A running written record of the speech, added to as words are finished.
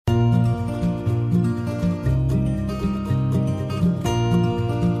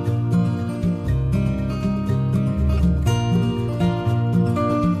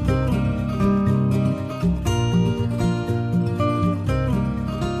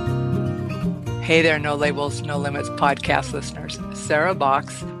Hey there, No Labels, No Limits podcast listeners. Sarah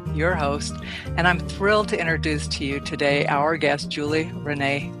Box, your host, and I'm thrilled to introduce to you today our guest, Julie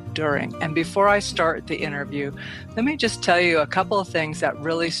Renee During. And before I start the interview, let me just tell you a couple of things that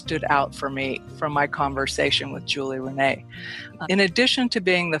really stood out for me from my conversation with Julie Renee. In addition to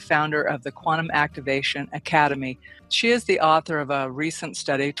being the founder of the Quantum Activation Academy, she is the author of a recent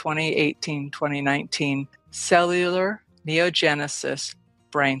study, 2018-2019, Cellular Neogenesis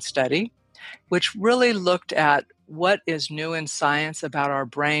Brain Study, which really looked at what is new in science about our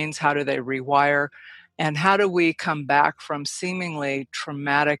brains, how do they rewire, and how do we come back from seemingly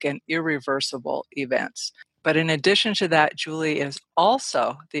traumatic and irreversible events. But in addition to that, Julie is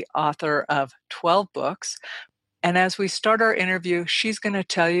also the author of 12 books. And as we start our interview, she's going to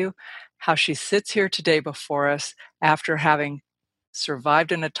tell you how she sits here today before us after having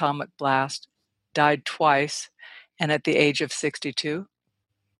survived an atomic blast, died twice, and at the age of 62,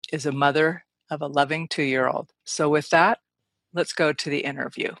 is a mother of a loving 2-year-old. So with that, let's go to the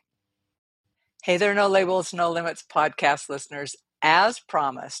interview. Hey there, No Labels, No Limits podcast listeners. As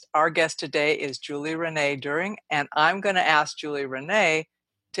promised, our guest today is Julie Renee During, and I'm going to ask Julie Renee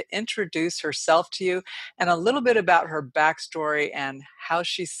to introduce herself to you and a little bit about her backstory and how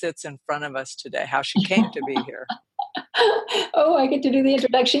she sits in front of us today, how she came to be here. Oh, I get to do the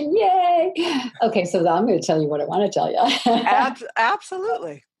introduction. Yay. Okay, so I'm going to tell you what I want to tell you.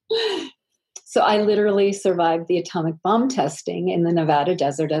 Absolutely. So I literally survived the atomic bomb testing in the Nevada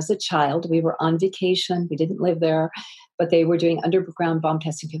desert as a child. We were on vacation. We didn't live there, but they were doing underground bomb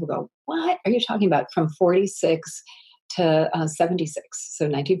testing. People go, what are you talking about? From 46 to 76. So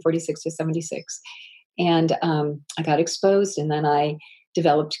 1946 to 76. And I got exposed, and then I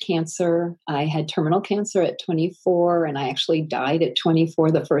developed cancer. I had terminal cancer at 24, and I actually died at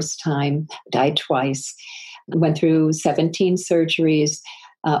 24 the first time, died twice. Went through 17 surgeries,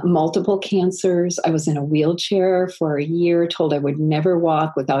 multiple cancers. I was in a wheelchair for a year, told I would never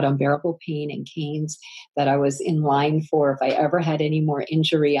walk without unbearable pain and canes, that I was in line for if I ever had any more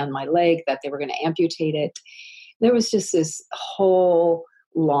injury on my leg, that they were going to amputate it. There was just this whole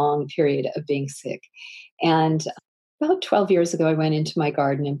long period of being sick. And about 12 years ago, I went into my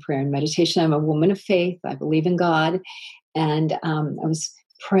garden in prayer and meditation. I'm a woman of faith. I believe in God. And I was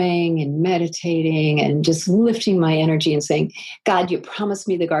praying and meditating and just lifting my energy and saying, God, you promised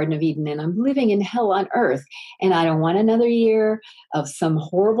me the Garden of Eden, and I'm living in hell on earth. And I don't want another year of some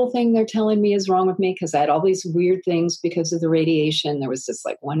horrible thing they're telling me is wrong with me, because I had all these weird things because of the radiation. There was just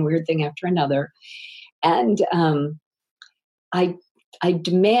like one weird thing after another. And I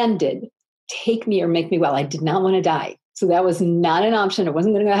demanded, take me or make me well. I did not want to die. So that was not an option. I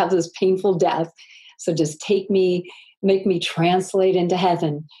wasn't going to have this painful death. So just take me, make me translate into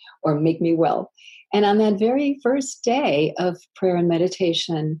heaven, or make me well. And on that very first day of prayer and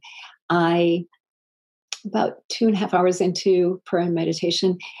meditation, about 2.5 hours into prayer and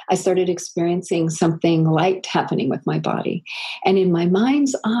meditation, I started experiencing something light happening with my body. And in my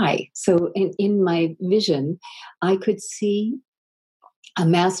mind's eye, so in my vision, I could see a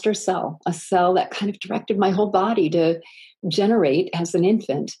master cell, a cell that kind of directed my whole body to generate as an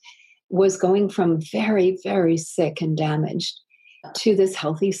infant, was going from very, very sick and damaged to this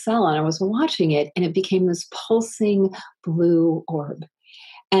healthy cell. And I was watching it, and it became this pulsing blue orb.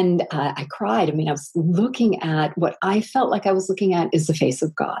 And I cried. I mean, I was looking at what I felt like I was looking at is the face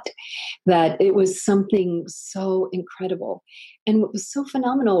of God, that it was something so incredible. And what was so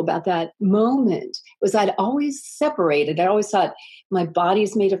phenomenal about that moment was I'd always separated. I always thought my body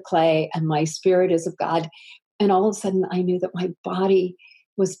is made of clay and my spirit is of God. And all of a sudden I knew that my body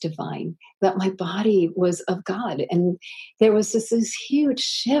was divine, that my body was of God. And there was this huge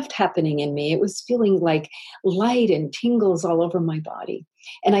shift happening in me. It was feeling like light and tingles all over my body.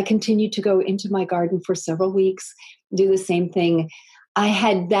 And I continued to go into my garden for several weeks, do the same thing. I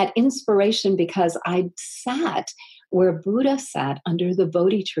had that inspiration because I sat where Buddha sat under the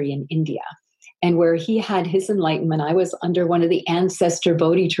Bodhi tree in India, and where he had his enlightenment. I was under one of the ancestor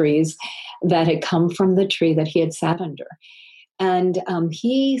Bodhi trees that had come from the tree that he had sat under. And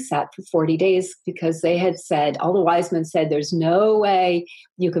he sat for 40 days because they had said, all the wise men said, there's no way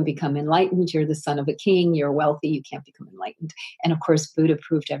you can become enlightened. You're the son of a king. You're wealthy. You can't become enlightened. And of course, Buddha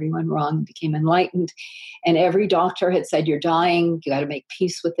proved everyone wrong and became enlightened. And every doctor had said, you're dying. You got to make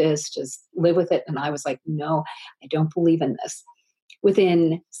peace with this. Just live with it. And I was like, no, I don't believe in this.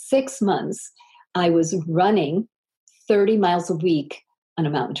 Within 6 months, I was running 30 miles a week on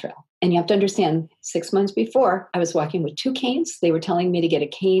a mountain trail. And you have to understand, 6 months before, I was walking with 2 canes. They were telling me to get a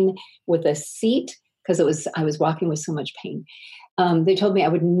cane with a seat because I was walking with so much pain. They told me I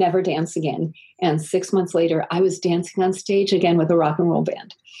would never dance again. And 6 months later, I was dancing on stage again with a rock and roll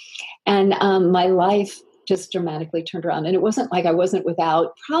band. And my life just dramatically turned around. And it wasn't like I wasn't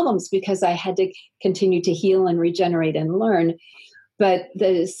without problems, because I had to continue to heal and regenerate and learn. But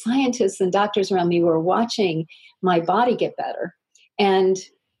the scientists and doctors around me were watching my body get better. And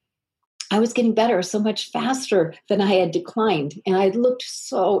I was getting better so much faster than I had declined. And I looked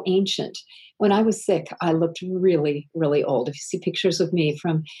so ancient. When I was sick, I looked really, really old. If you see pictures of me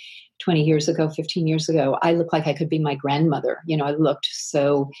from 20 years ago, 15 years ago, I looked like I could be my grandmother. I looked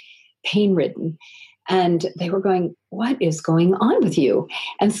so pain-ridden. And they were going, what is going on with you?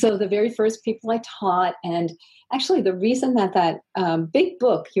 And so the very first people I taught, and actually the reason that big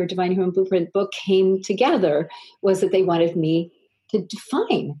book, Your Divine Human Blueprint book, came together was that they wanted me to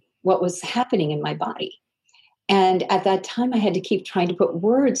define what was happening in my body. And at that time, I had to keep trying to put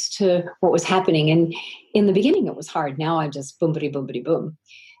words to what was happening. And in the beginning, it was hard. Now I'm just boom.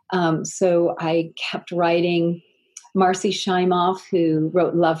 So I kept writing. Marcy Shimoff, who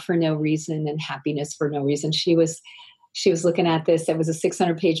wrote Love for No Reason and Happiness for No Reason, she was looking at this. It was a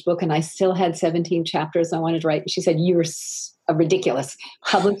 600-page book, and I still had 17 chapters I wanted to write. And she said, "You're ridiculous.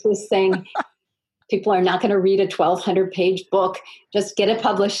 Publish this thing. People are not going to read a 1,200-page book. Just get it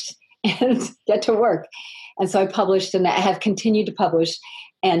published and get to work." And so I published, and I have continued to publish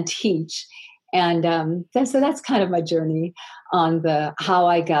and teach. And so that's kind of my journey on how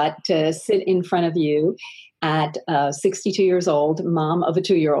I got to sit in front of you at 62 years old, mom of a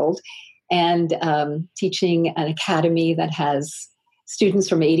 2-year-old, and teaching an academy that has students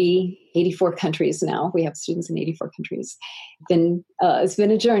from 84 countries now. We have students in 84 countries. It's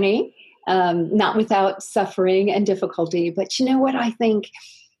been a journey, not without suffering and difficulty. But you know what? I think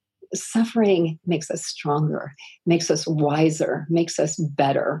suffering makes us stronger, makes us wiser, makes us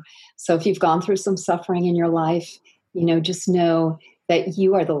better. So if you've gone through some suffering in your life, just know that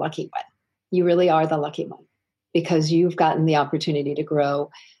you are the lucky one. You really are the lucky one, because you've gotten the opportunity to grow.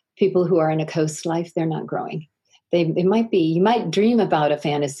 People who are in a coast life, they're not growing. You might dream about a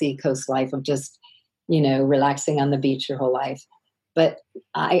fantasy coast life of just, relaxing on the beach your whole life. But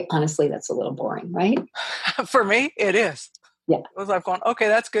honestly, that's a little boring, right? For me, it is. Yeah. It was like going, okay,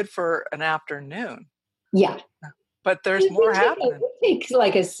 that's good for an afternoon. Yeah. But there's more happening. We take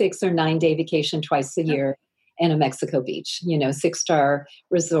like a 6 or 9 day vacation twice a year in a Mexico beach, 6-star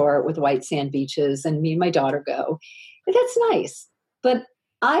resort with white sand beaches, and me and my daughter go. And that's nice. But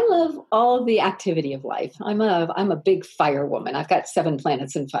I love all the activity of life. I'm a big fire woman. I've got 7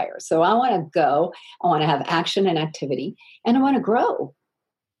 planets in fire. So I want to go. I want to have action and activity, and I want to grow.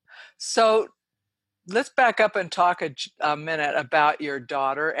 So let's back up and talk a minute about your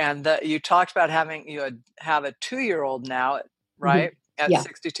daughter. And you talked about you have a 2-year-old now, right? Mm-hmm. At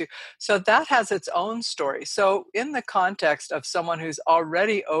 62. So that has its own story. So in the context of someone who's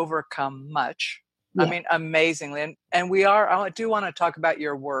already overcome much, I mean, amazingly, and I do want to talk about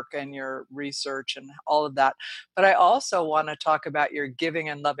your work and your research and all of that, but I also want to talk about your giving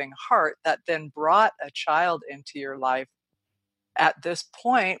and loving heart that then brought a child into your life at this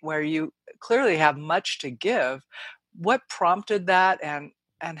point where you clearly have much to give. What prompted that, and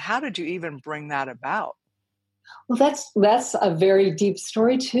how did you even bring that about? Well, that's a very deep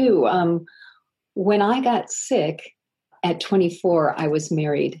story too. When I got sick at 24, I was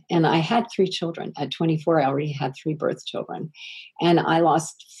married, and I had 3 children. At 24, I already had 3 birth children, and I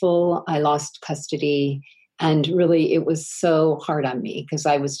lost custody. And really, it was so hard on me because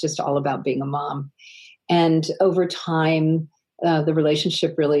I was just all about being a mom. And over time, the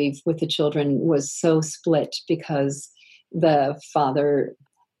relationship really with the children was so split because the father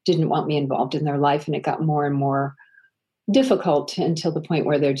didn't want me involved in their life, and it got more and more difficult until the point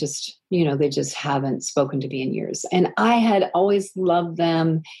where they just haven't spoken to me in years. And I had always loved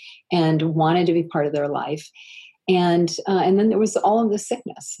them and wanted to be part of their life. And then there was all of the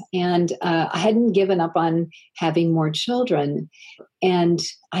sickness, and I hadn't given up on having more children. And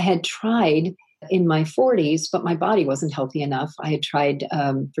I had tried in my 40s, but my body wasn't healthy enough. I had tried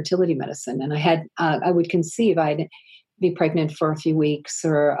fertility medicine, and I would conceive. I'd be pregnant for a few weeks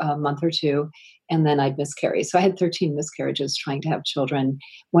or a month or 2, and then I'd miscarry. So I had 13 miscarriages trying to have children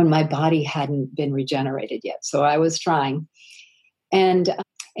when my body hadn't been regenerated yet. So I was trying. And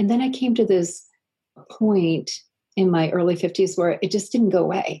then I came to this point in my early 50s where it just didn't go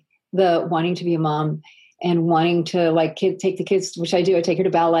away. The wanting to be a mom and wanting to take the kids, which I do. I take her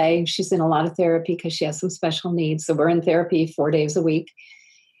to ballet. She's in a lot of therapy because she has some special needs. So we're in therapy 4 days a week.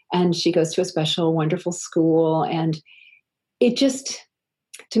 And she goes to a special, wonderful school. And it just,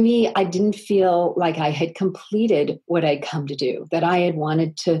 to me, I didn't feel like I had completed what I'd come to do, that I had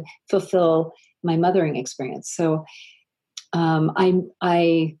wanted to fulfill my mothering experience. So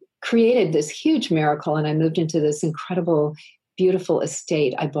I created this huge miracle, and I moved into this incredible, beautiful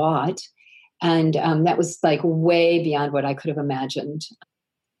estate I bought. And that was like way beyond what I could have imagined.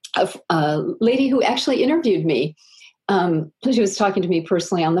 A lady who actually interviewed me, she was talking to me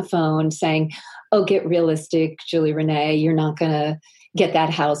personally on the phone saying, "Oh, get realistic, Julie Renee. You're not going to get that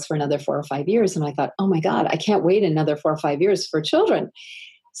house for another 4 or 5 years." And I thought, oh my God, I can't wait another 4 or 5 years for children.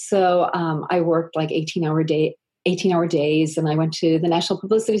 So I worked like 18-hour days, and I went to the National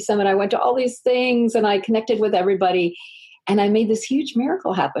Publicity Summit. I went to all these things, and I connected with everybody. And I made this huge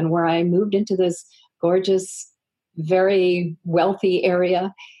miracle happen where I moved into this gorgeous, very wealthy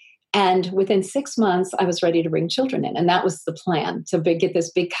area. And within 6 months, I was ready to bring children in. And that was the plan, to get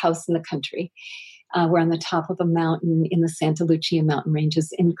this big house in the country. We're on the top of a mountain in the Santa Lucia mountain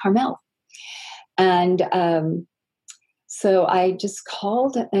ranges in Carmel. And so I just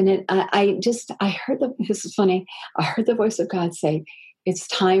called, and I heard this is funny, I heard the voice of God say, "It's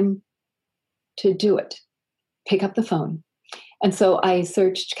time to do it. Pick up the phone." And so I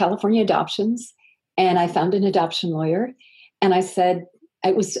searched California adoptions, and I found an adoption lawyer. And I said,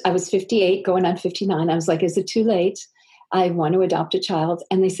 I was 58, going on 59. I was like, "Is it too late? I want to adopt a child."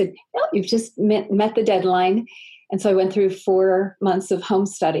 And they said, "No, you've just met the deadline." And so I went through 4 months of home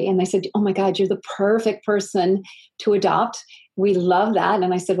study, and they said, "Oh my God, you're the perfect person to adopt. We love that."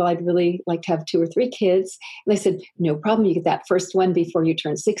 And I said, "Well, I'd really like to have 2 or 3 kids." And they said, "No problem. You get that first one before you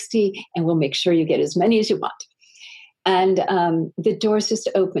turn 60, and we'll make sure you get as many as you want." And the doors just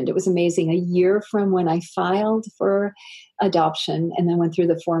opened. It was amazing. A year from when I filed for adoption and then went through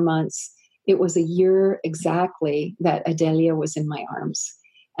the 4 months, it was a year exactly that Adelia was in my arms.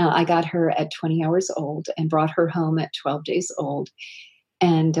 I got her at 20 hours old and brought her home at 12 days old.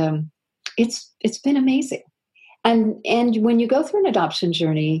 And it's been amazing. And when you go through an adoption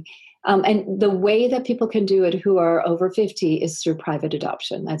journey, and the way that people can do it who are over 50 is through private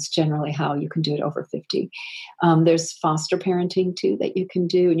adoption. That's generally how you can do it over 50. There's foster parenting too that you can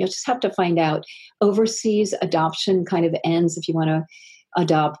do. And you'll just have to find out. Overseas adoption kind of ends if you want to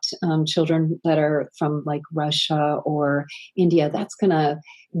adopt children that are from like Russia or India. That's going to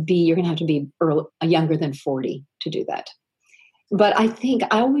be, you're going to have to be younger than 40 to do that. But I think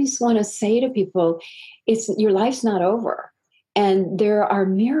I always want to say to people, your life's not over. And there are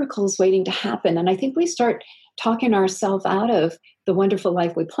miracles waiting to happen. And I think we start talking ourselves out of the wonderful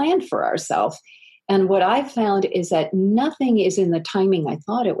life we planned for ourselves. And what I've found is that nothing is in the timing I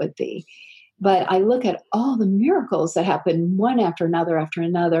thought it would be. But I look at all the miracles that happen one after another after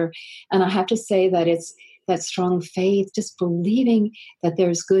another. And I have to say that it's that strong faith, just believing that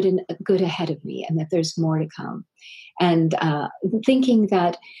there's good ahead of me and that there's more to come. And thinking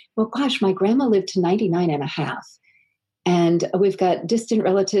that, well, gosh, my grandma lived to 99 and a half. And we've got distant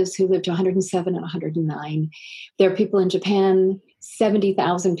relatives who lived to 107 and 109. There are people in Japan,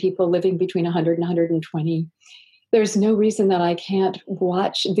 70,000 people living between 100 and 120. There's no reason that I can't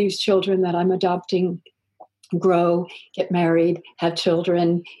watch these children that I'm adopting grow, get married, have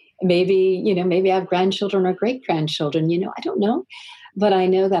children, maybe have grandchildren or great-grandchildren. I don't know. But I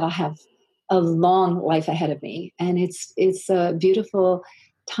know that I'll have a long life ahead of me. And it's a beautiful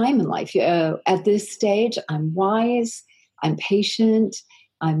time in life. At this stage, I'm wise, I'm patient,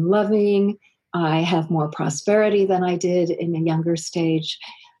 I'm loving, I have more prosperity than I did in a younger stage.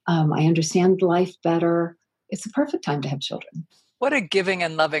 I understand life better. It's the perfect time to have children. What a giving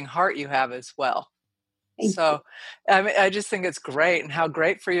and loving heart you have as well. So, I mean, I just think it's great, and how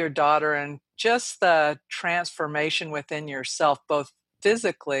great for your daughter, and just the transformation within yourself, both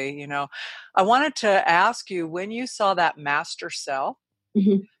physically. I wanted to ask you, when you saw that master cell,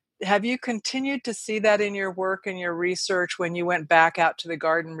 Mm-hmm. have you continued to see that in your work and your research when you went back out to the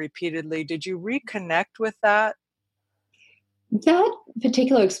garden repeatedly? Did you reconnect with that? That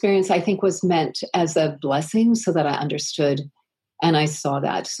particular experience, I think, was meant as a blessing so that I understood and I saw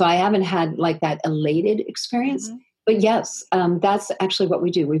that. So I haven't had like that elated experience. Mm-hmm. But yes, that's actually what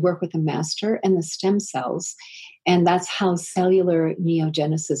we do. We work with the master and the stem cells, and that's how cellular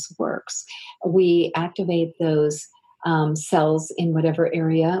neogenesis works. We activate those cells in whatever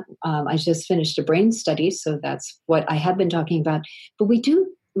area. I just finished a brain study, so that's what I have been talking about. But we do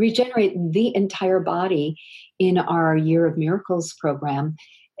regenerate the entire body in our Year of Miracles program.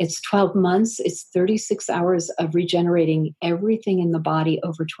 It's 12 months. It's 36 hours of regenerating everything in the body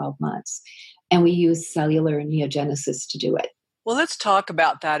over 12 months. And we use cellular neogenesis to do it. Well, let's talk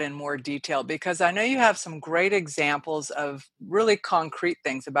about that in more detail, because I know you have some great examples of really concrete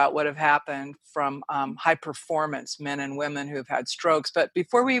things about what have happened from high performance men and women who have had strokes. But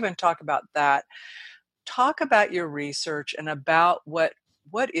before we even talk about that, talk about your research and about what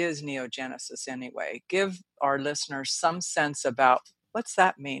is neogenesis anyway. Give our listeners some sense about what's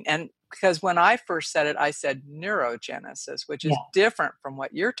that mean, and because when I first said it, I said neurogenesis, which is different from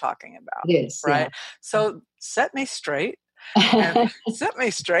what you're talking about. It is, right? So set me straight. And set me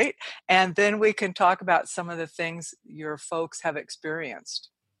straight, and then we can talk about some of the things your folks have experienced.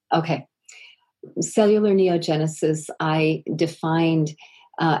 Okay. Cellular neogenesis, I defined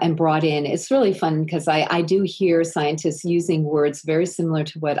and brought in. It's really fun because I do hear scientists using words very similar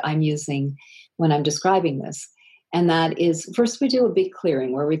to what I'm using when I'm describing this. And that is, first we do a big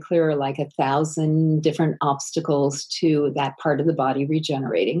clearing where we clear like 1,000 different obstacles to that part of the body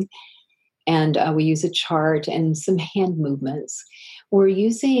regenerating. And we use a chart and some hand movements. We're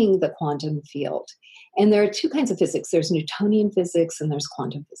using the quantum field. And there are two kinds of physics. There's Newtonian physics and there's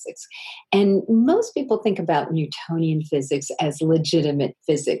quantum physics. And most people think about Newtonian physics as legitimate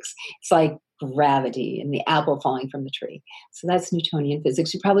physics. It's like gravity and the apple falling from the tree. So that's Newtonian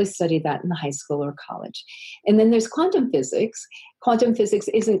physics. You probably studied that in high school or college. And then there's quantum physics. Quantum physics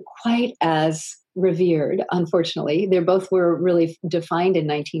isn't quite as revered, unfortunately. They both were really defined in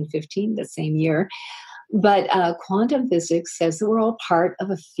 1915, the same year. But quantum physics says that we're all part of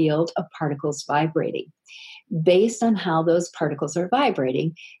a field of particles vibrating. Based on how those particles are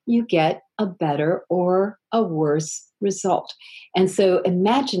vibrating, you get a better or a worse result. And so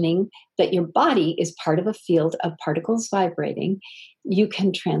imagining that your body is part of a field of particles vibrating, you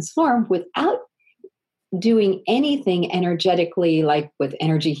can transform without doing anything energetically, like with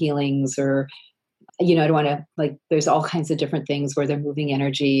energy healings or I don't want to, there's all kinds of different things where they're moving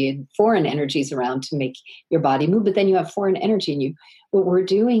energy and foreign energies around to make your body move, but then you have foreign energy in you. What we're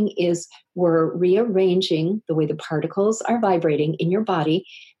doing is we're rearranging the way the particles are vibrating in your body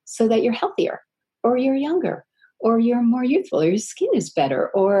so that you're healthier, or you're younger, or you're more youthful, or your skin is better,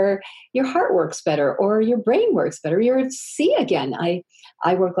 or your heart works better, or your brain works better, you're see again. I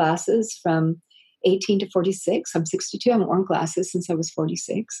wear glasses from 18 to 46. I'm 62. I haven't worn glasses since I was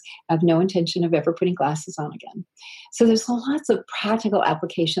 46. I have no intention of ever putting glasses on again. So there's lots of practical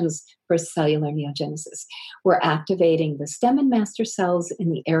applications for cellular neogenesis. We're activating the stem and master cells in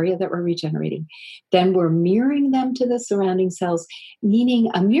the area that we're regenerating. Then we're mirroring them to the surrounding cells,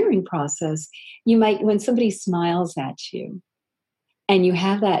 meaning a mirroring process. You might, when somebody smiles at you and you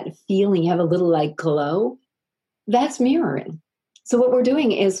have that feeling, you have a little glow, that's mirroring. So what we're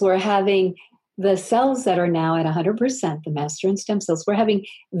doing is we're having the cells that are now at 100%, the master and stem cells, we're having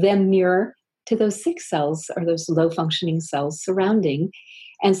them mirror to those sick cells or those low functioning cells surrounding.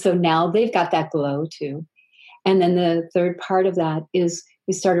 And so now they've got that glow too. And then the third part of that is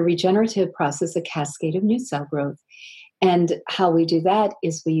we start a regenerative process, a cascade of new cell growth. And how we do that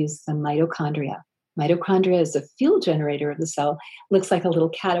is we use the mitochondria. Mitochondria is a fuel generator of the cell, looks like a little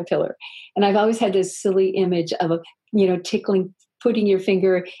caterpillar. And I've always had this silly image of tickling, putting your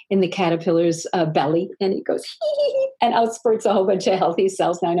finger in the caterpillar's belly, and it goes and out spurts a whole bunch of healthy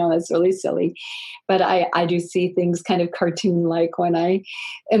cells. Now I know that's really silly, but I do see things kind of cartoon-like when I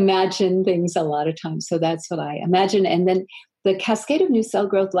imagine things a lot of times. So that's what I imagine. And then the cascade of new cell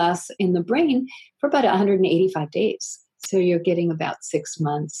growth lasts in the brain for about 185 days. So you're getting about 6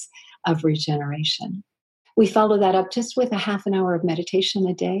 months of regeneration. We follow that up just with a half an hour of meditation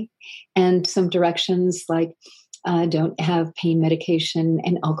a day and some directions like don't have pain medication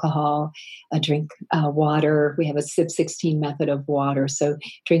and alcohol, drink water. We have a SIP 16 method of water. So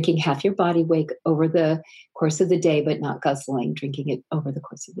drinking half your body weight over the course of the day, but not guzzling, drinking it over the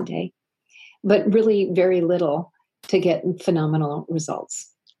course of the day. But really very little to get phenomenal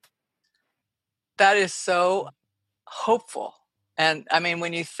results. That is so hopeful. And I mean,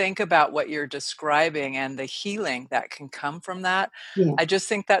 when you think about what you're describing and the healing that can come from that, I just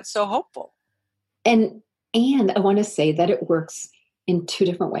think that's so hopeful. And I want to say that it works in two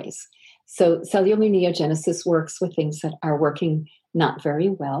different ways. So cellular neogenesis works with things that are working not very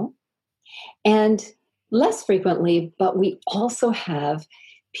well and less frequently, but we also have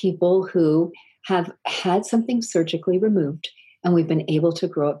people who have had something surgically removed and we've been able to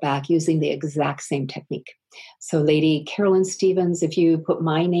grow it back using the exact same technique. So Lady Carolyn Stevens, if you put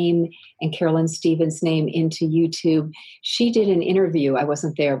my name and Carolyn Stevens' name into YouTube, she did an interview. I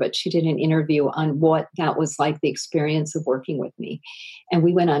wasn't there, but she did an interview on what that was like, the experience of working with me. And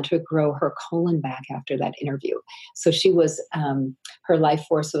we went on to grow her colon back after that interview. So she was, her life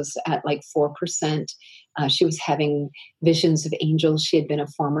force was at 4%. She was having visions of angels. She had been a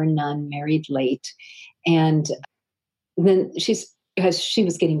former nun, married late. And then as she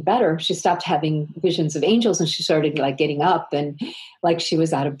was getting better, she stopped having visions of angels and she started getting up and she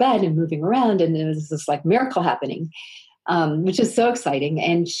was out of bed and moving around and there was this miracle happening. which is so exciting.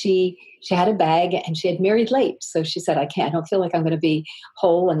 And she had a bag, and she had married late. So she said, I don't feel like I'm going to be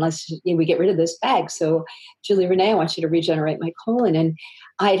whole unless we get rid of this bag. So Julie Renee, I want you to regenerate my colon. And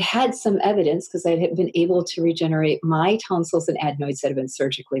I'd had some evidence because I had been able to regenerate my tonsils and adenoids that had been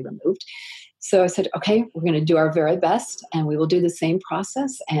surgically removed. So I said, okay, we're going to do our very best, and we will do the same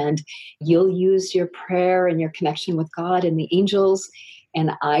process. And you'll use your prayer and your connection with God and the angels,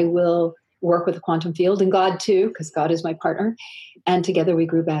 and I will work with the quantum field and God too, because God is my partner. And together we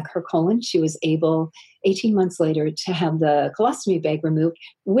grew back her colon. She was able 18 months later to have the colostomy bag removed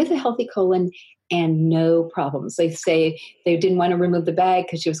with a healthy colon and no problems. They say they didn't want to remove the bag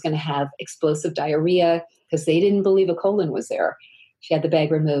because she was going to have explosive diarrhea because they didn't believe a colon was there. She had the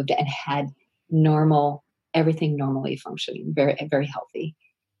bag removed and had everything normally functioning, very, very healthy.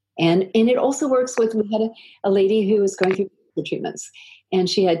 And it also works with, we had a lady who was going through the treatments, and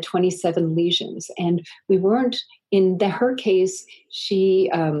she had 27 lesions. And we weren't, her case, we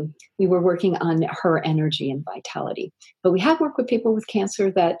were working on her energy and vitality. But we have worked with people with cancer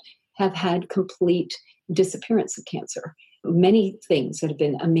that have had complete disappearance of cancer. Many things that have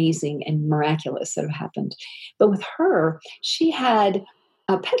been amazing and miraculous that have happened. But with her, she had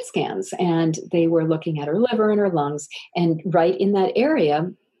PET scans, and they were looking at her liver and her lungs. And right in that area,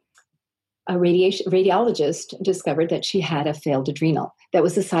 a radiologist discovered that she had a failed adrenal that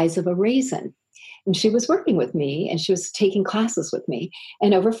was the size of a raisin. And she was working with me, and she was taking classes with me.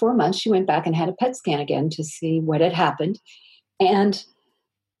 And over 4 months, she went back and had a PET scan again to see what had happened. And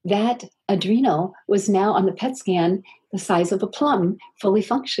that adrenal was now on the PET scan the size of a plum, fully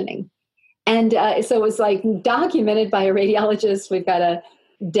functioning. And so it was like documented by a radiologist. We've got a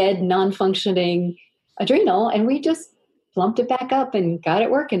dead, non-functioning adrenal, and we just plumped it back up and got it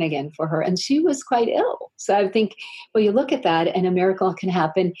working again for her. And she was quite ill. So I think, well, you look at that, and a miracle can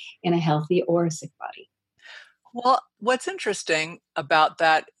happen in a healthy or a sick body. Well, what's interesting about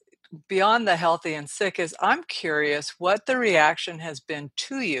that, beyond the healthy and sick, is I'm curious what the reaction has been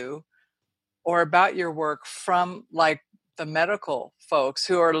to you or about your work from like the medical folks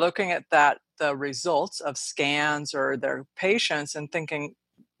who are looking at the results of scans or their patients and thinking,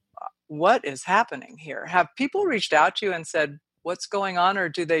 what is happening here? Have people reached out to you and said, what's going on? Or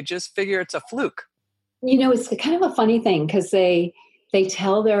do they just figure it's a fluke? It's kind of a funny thing because they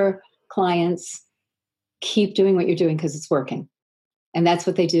tell their clients, keep doing what you're doing because it's working. And that's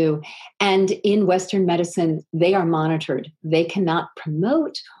what they do. And in Western medicine, they are monitored. They cannot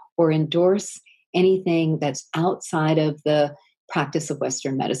promote or endorse anything that's outside of the practice of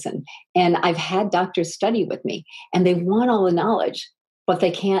Western medicine. And I've had doctors study with me, and they want all the knowledge, but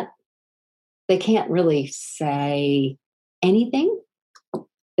they can't really say anything.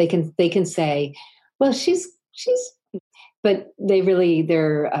 They can say, well, she's, but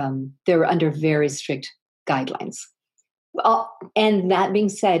they're under very strict guidelines. Well, and that being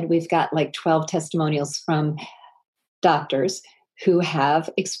said, we've got like 12 testimonials from doctors who have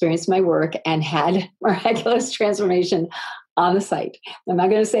experienced my work and had miraculous transformation on the site. I'm not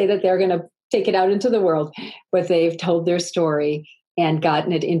going to say that they're going to take it out into the world, but they've told their story and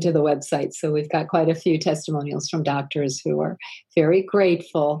gotten it into the website. So we've got quite a few testimonials from doctors who are very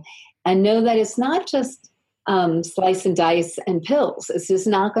grateful and know that it's not just slice and dice and pills. It's just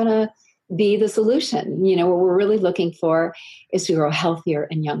not going to be the solution. What we're really looking for is to grow healthier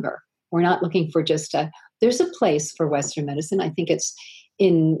and younger. We're not looking for just there's a place for Western medicine. I think it's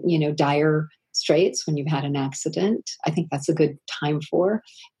in, dire straits when you've had an accident. I think that's a good time for.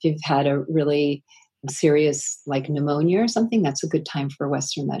 If you've had a really serious like pneumonia or something, that's a good time for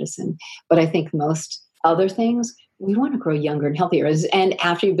Western medicine. But I think most other things, we want to grow younger and healthier. And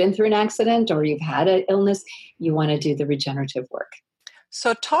after you've been through an accident or you've had an illness, you want to do the regenerative work.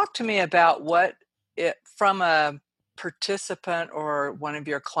 So talk to me about from a participant or one of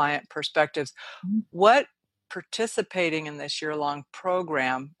your client perspectives, what participating in this year-long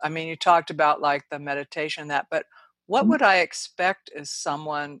program, I mean, you talked about like the meditation, but what would I expect as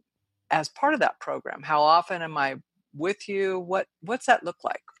someone as part of that program? How often am I with you? What's that look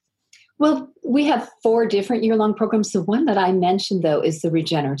like? Well, we have 4 different year-long programs. The one that I mentioned, though, is the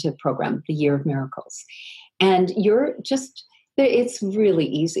regenerative program, the Year of Miracles. And it's really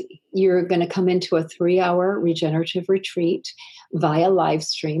easy. You're going to come into a 3-hour regenerative retreat via live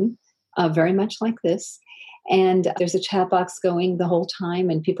stream, very much like this. And there's a chat box going the whole time,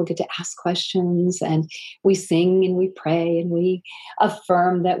 and people get to ask questions, and we sing and we pray and we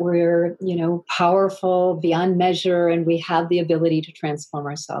affirm that we're, powerful beyond measure, and we have the ability to transform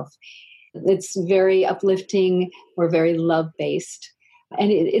ourselves. It's very uplifting. We're very love-based,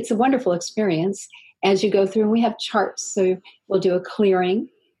 and it's a wonderful experience as you go through. And we have charts, so we'll do a clearing,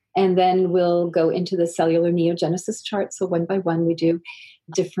 And then we'll go into the cellular neogenesis chart. So one by one, we do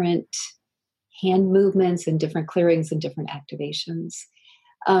different hand movements and different clearings and different activations.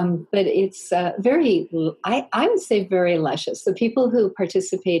 But it's I would say very luscious. The people who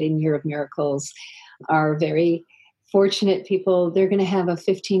participate in Year of Miracles are very fortunate people. They're going to have a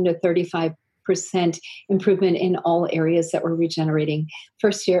 15 to 35% improvement in all areas that we're regenerating.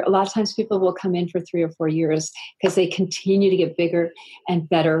 First year, a lot of times people will come in for 3 or 4 years because they continue to get bigger and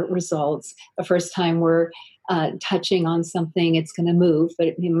better results. The first time we're touching on something, it's going to move, but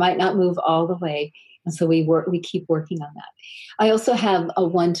it might not move all the way. And so we keep working on that. I also have a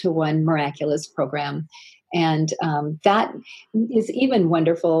one-to-one miraculous program. And that is even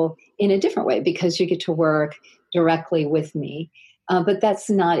wonderful in a different way because you get to work directly with me. But that's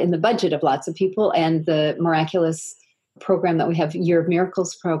not in the budget of lots of people. And the miraculous program that we have, Year of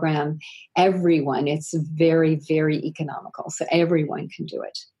Miracles program, it's very, very economical. So everyone can do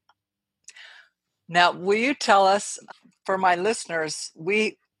it. Now, will you tell us, for my listeners,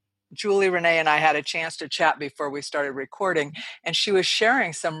 Julie Renee and I had a chance to chat before we started recording, and she was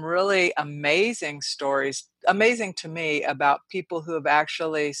sharing some really amazing stories, amazing to me, about people who have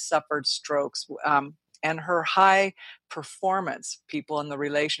actually suffered strokes, and her high performance people in the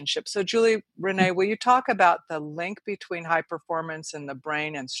relationship. So Julie Renee, will you talk about the link between high performance in the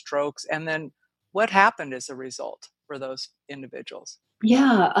brain and strokes, and then what happened as a result for those individuals?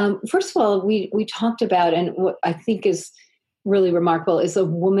 Yeah. First of all, we talked about, and what I think is really remarkable is a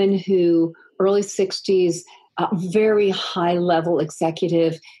woman who, early 60s, very high level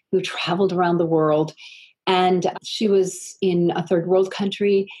executive who traveled around the world. And she was in a third world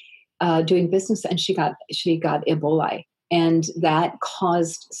country doing business, and she got Ebola. And that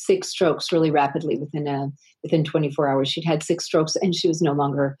caused 6 strokes really rapidly within 24 hours. She'd had 6 strokes and she was no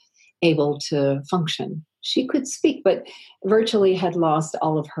longer able to function. She could speak, but virtually had lost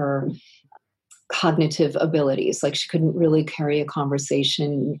all of her cognitive abilities. Like she couldn't really carry a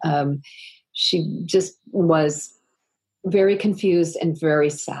conversation. She just was very confused and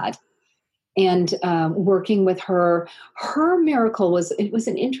very sad. And working with her miracle was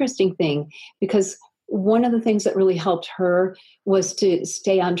an interesting thing, because one of the things that really helped her was to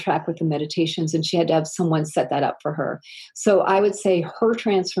stay on track with the meditations, and she had to have someone set that up for her. So I would say her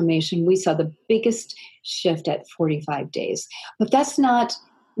transformation, we saw the biggest shift at 45 days. But that's not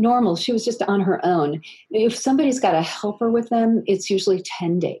normal. She was just on her own. If somebody's got to help her with them, it's usually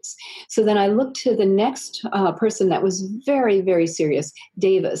 10 days. So then I looked to the next person that was very, very serious,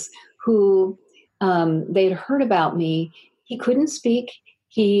 Davis, who they had heard about me. He couldn't speak.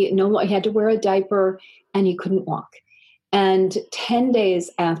 He had to wear a diaper, and he couldn't walk. And 10 days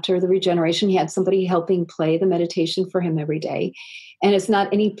after the regeneration, he had somebody helping play the meditation for him every day. And it's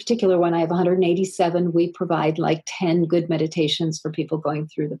not any particular one. I have 187. We provide like 10 good meditations for people going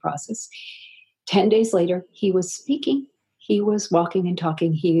through the process. 10 days later, he was speaking. He was walking and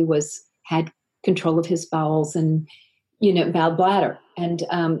talking. He had control of his bowels and bowel bladder. And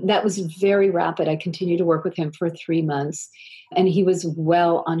that was very rapid. I continued to work with him for 3 months, and he was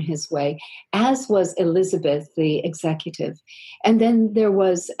well on his way, as was Elizabeth, the executive. And then there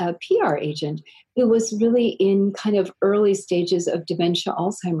was a PR agent who was really in kind of early stages of dementia,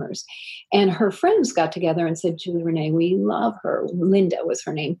 Alzheimer's. And her friends got together and said, Julie Renee, we love her. Linda was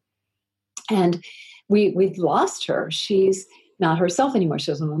her name. And we've lost her. She's not herself anymore.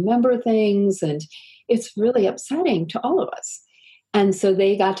 She doesn't remember things. And it's really upsetting to all of us. And so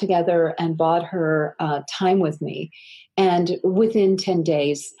they got together and bought her time with me. And within 10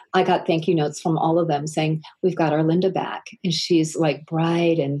 days, I got thank you notes from all of them saying, we've got our Linda back. And she's like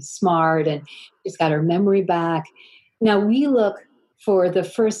bright and smart, and she's got her memory back. Now we look for the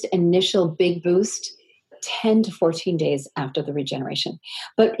first initial big boost 10 to 14 days after the regeneration.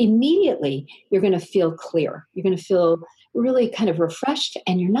 But immediately you're going to feel clear. You're going to feel really kind of refreshed,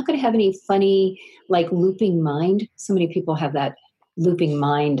 and you're not going to have any funny, like looping mind. So many people have that looping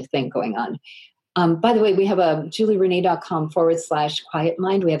mind thing going on. By the way, we have a julierenee.com/quiet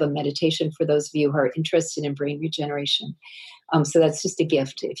mind. We have a meditation for those of you who are interested in brain regeneration. So that's just a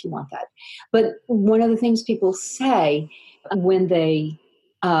gift if you want that. But one of the things people say when they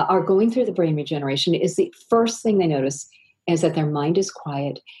are going through the brain regeneration is the first thing they notice is that their mind is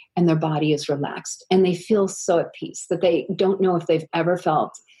quiet and their body is relaxed. And they feel so at peace that they don't know if they've ever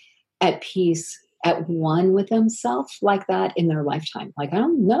felt at peace, at one with themselves like that in their lifetime. Like, I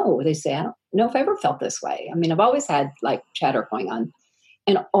don't know. They say, I don't know if I ever felt this way. I mean, I've always had like chatter going on,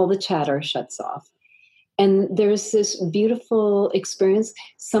 and all the chatter shuts off. And there's this beautiful experience.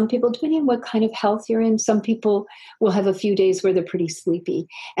 Some people, depending on what kind of health you're in, some people will have a few days where they're pretty sleepy.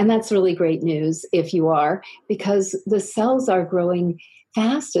 And that's really great news if you are, because the cells are growing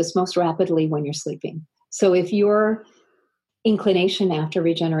fastest most rapidly when you're sleeping. So if your inclination after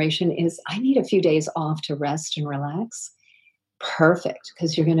regeneration is, I need a few days off to rest and relax, perfect,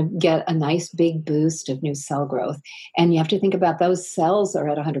 because you're going to get a nice big boost of new cell growth. And you have to think about those cells are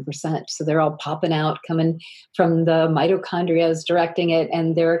at 100%. So they're all popping out, coming from the mitochondria is directing it,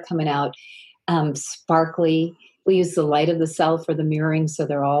 and they're coming out sparkly. We use the light of the cell for the mirroring. So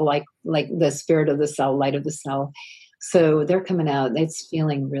they're all like the spirit of the cell, light of the cell. So they're coming out. It's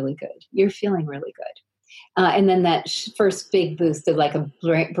feeling really good. You're feeling really good. And then that first big boost of like a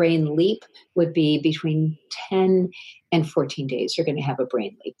brain leap would be between 10 and 14 days. You're going to have a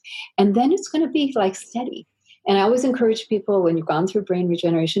brain leap. And then it's going to be like steady. And I always encourage people, when you've gone through brain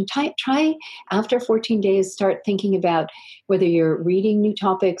regeneration, try after 14 days, start thinking about whether you're reading new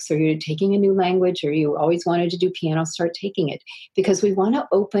topics or you're taking a new language or you always wanted to do piano, start taking it. Because we want to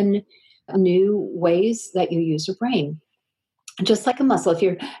open new ways that you use your brain. Just like a muscle, if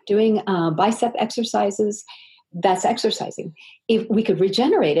you're doing bicep exercises, that's exercising. If we could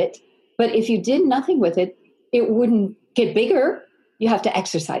regenerate it, but if you did nothing with it, it wouldn't get bigger. You have to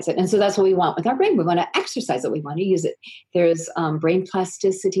exercise it. And so that's what we want with our brain. We want to exercise it. We want to use it. There's brain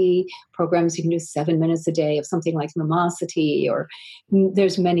plasticity programs. You can do 7 minutes a day of something like Lumosity, or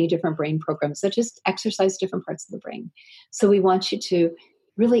there's many different brain programs that just exercise different parts of the brain. So we want you to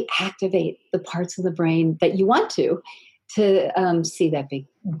really activate the parts of the brain that you want to see that big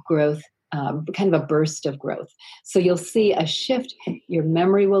growth, kind of a burst of growth. So you'll see a shift. Your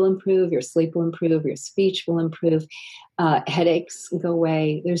memory will improve, your sleep will improve, your speech will improve, headaches go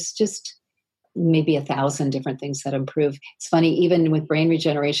away. There's just maybe 1,000 different things that improve. It's funny, even with brain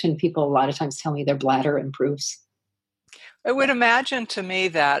regeneration, people a lot of times tell me their bladder improves. I would imagine to me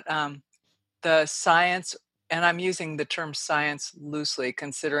that the science, and I'm using the term science loosely,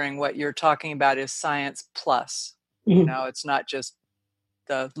 considering what you're talking about is science plus. Mm-hmm. It's not just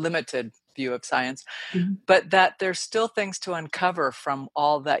the limited view of science, Mm-hmm. but that there's still things to uncover from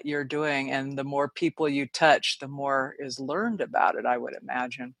all that you're doing. And the more people you touch, the more is learned about it, I would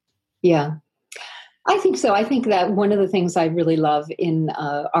imagine. Yeah, I think so. I think that one of the things I really love in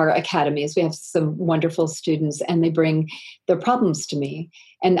our academy is we have some wonderful students, and they bring their problems to me.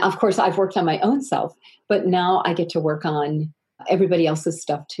 And of course, I've worked on my own self, but now I get to work on everybody else's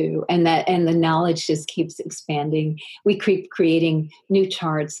stuff too. And the knowledge just keeps expanding. We keep creating new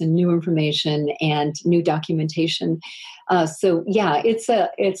charts and new information and new documentation. So yeah, it's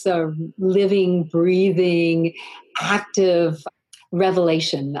a living, breathing, active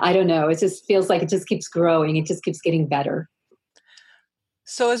revelation. I don't know. It just feels like it just keeps growing. It just keeps getting better.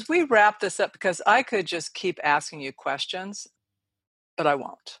 So as we wrap this up, because I could just keep asking you questions, but I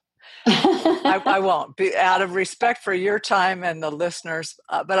won't. I won't, be out of respect for your time and the listeners.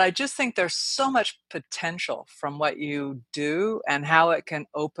 But I just think there's so much potential from what you do and how it can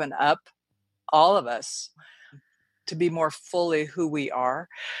open up all of us to be more fully who we are.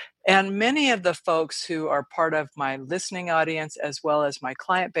 And many of the folks who are part of my listening audience, as well as my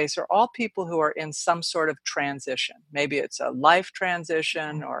client base, are all people who are in some sort of transition. Maybe it's a life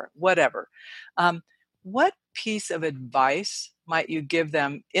transition or whatever. What piece of advice might you give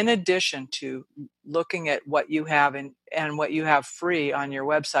them in addition to looking at what you have and what you have free on your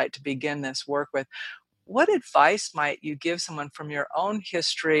website to begin this work with? What advice might you give someone from your own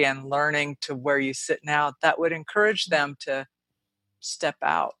history and learning to where you sit now that would encourage them to step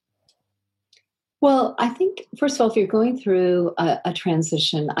out? Well, I think, first of all, if you're going through a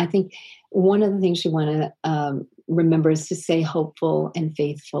transition, I think one of the things you want to remember is to stay hopeful and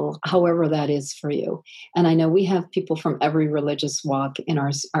faithful, however that is for you. And I know we have people from every religious walk in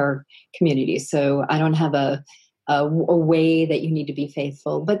our community, so I don't have a way that you need to be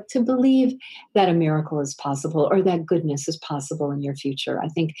faithful, but to believe that a miracle is possible or that goodness is possible in your future. I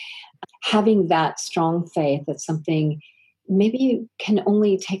think having that strong faith that something maybe you can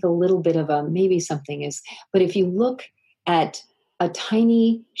only take a little bit of maybe something is, but if you look at a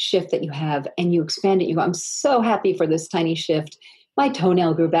tiny shift that you have and you expand it, you go, I'm so happy for this tiny shift. My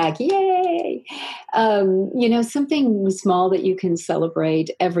toenail grew back. Yay. Something small that you can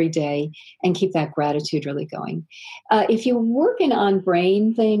celebrate every day and keep that gratitude really going. If you're working on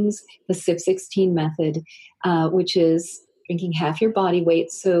brain things, the 6-16 method, which is drinking half your body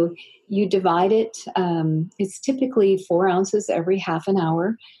weight. So you divide it. It's typically 4 ounces every half an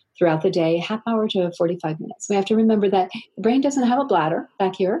hour throughout the day, half hour to 45 minutes. We have to remember that the brain doesn't have a bladder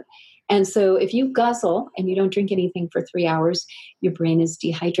back here. And so if you guzzle and you don't drink anything for 3 hours, your brain is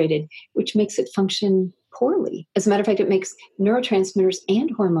dehydrated, which makes it function poorly. As a matter of fact, it makes neurotransmitters and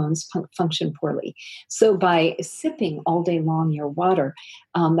hormones function poorly. So by sipping all day long your water,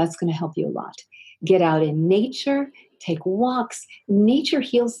 that's going to help you a lot. Get out in nature, take walks. Nature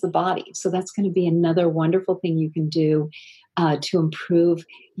heals the body. So that's going to be another wonderful thing you can do to improve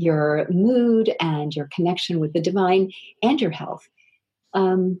your mood and your connection with the divine and your health.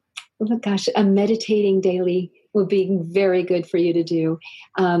 Oh my gosh, meditating daily would be very good for you to do.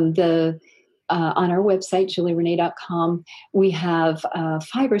 On our website, julierenee.com, we have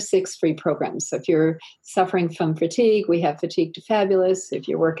 5 or 6 free programs. So if you're suffering from fatigue, we have Fatigue to Fabulous. If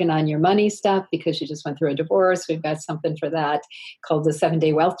you're working on your money stuff because you just went through a divorce, we've got something for that called the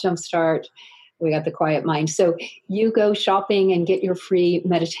 7-Day Wealth Jumpstart. We got the Quiet Mind. So you go shopping and get your free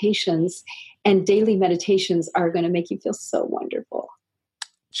meditations, and daily meditations are going to make you feel so wonderful.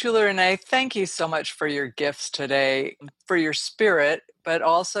 Julie Renee, thank you so much for your gifts today, for your spirit, but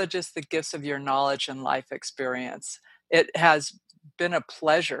also just the gifts of your knowledge and life experience. It has been a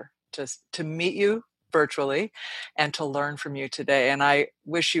pleasure to meet you virtually and to learn from you today. And I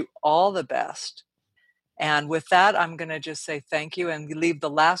wish you all the best. And with that, I'm going to just say thank you and leave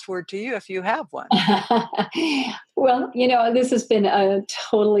the last word to you if you have one. Well, this has been a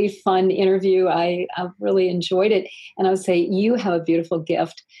totally fun interview. I've really enjoyed it. And I would say you have a beautiful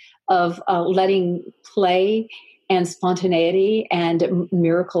gift of letting play and spontaneity and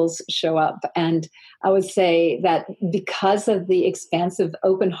miracles show up. And I would say that because of the expansive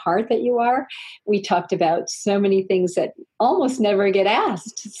open heart that you are, we talked about so many things that almost never get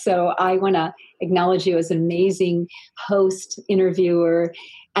asked. So I want to acknowledge you as an amazing host, interviewer,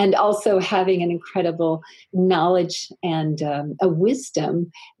 and also having an incredible knowledge and a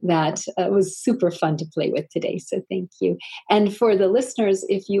wisdom that was super fun to play with today. So thank you. And for the listeners,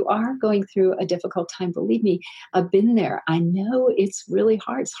 if you are going through a difficult time, believe me, I've been there. I know it's really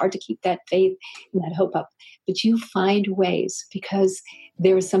hard. It's hard to keep that faith and that hope up. But you find ways because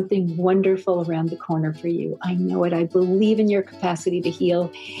there is something wonderful around the corner for you. I know it. I believe in your capacity to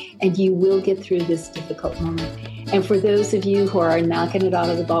heal, and you will get through this difficult moment. And for those of you who are knocking it out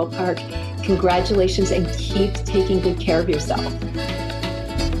of the ballpark, congratulations, and keep taking good care of yourself.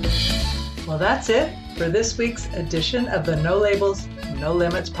 Well, that's it for this week's edition of the No Labels, No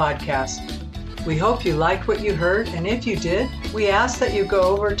Limits podcast. We hope you liked what you heard, and if you did, we ask that you go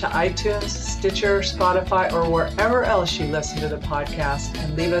over to iTunes, Stitcher, Spotify, or wherever else you listen to the podcast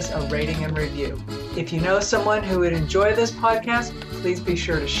and leave us a rating and review. If you know someone who would enjoy this podcast, please be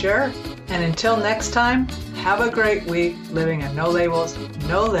sure to share it. And until next time, have a great week living a no labels,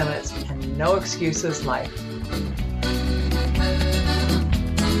 no limits, and no excuses life.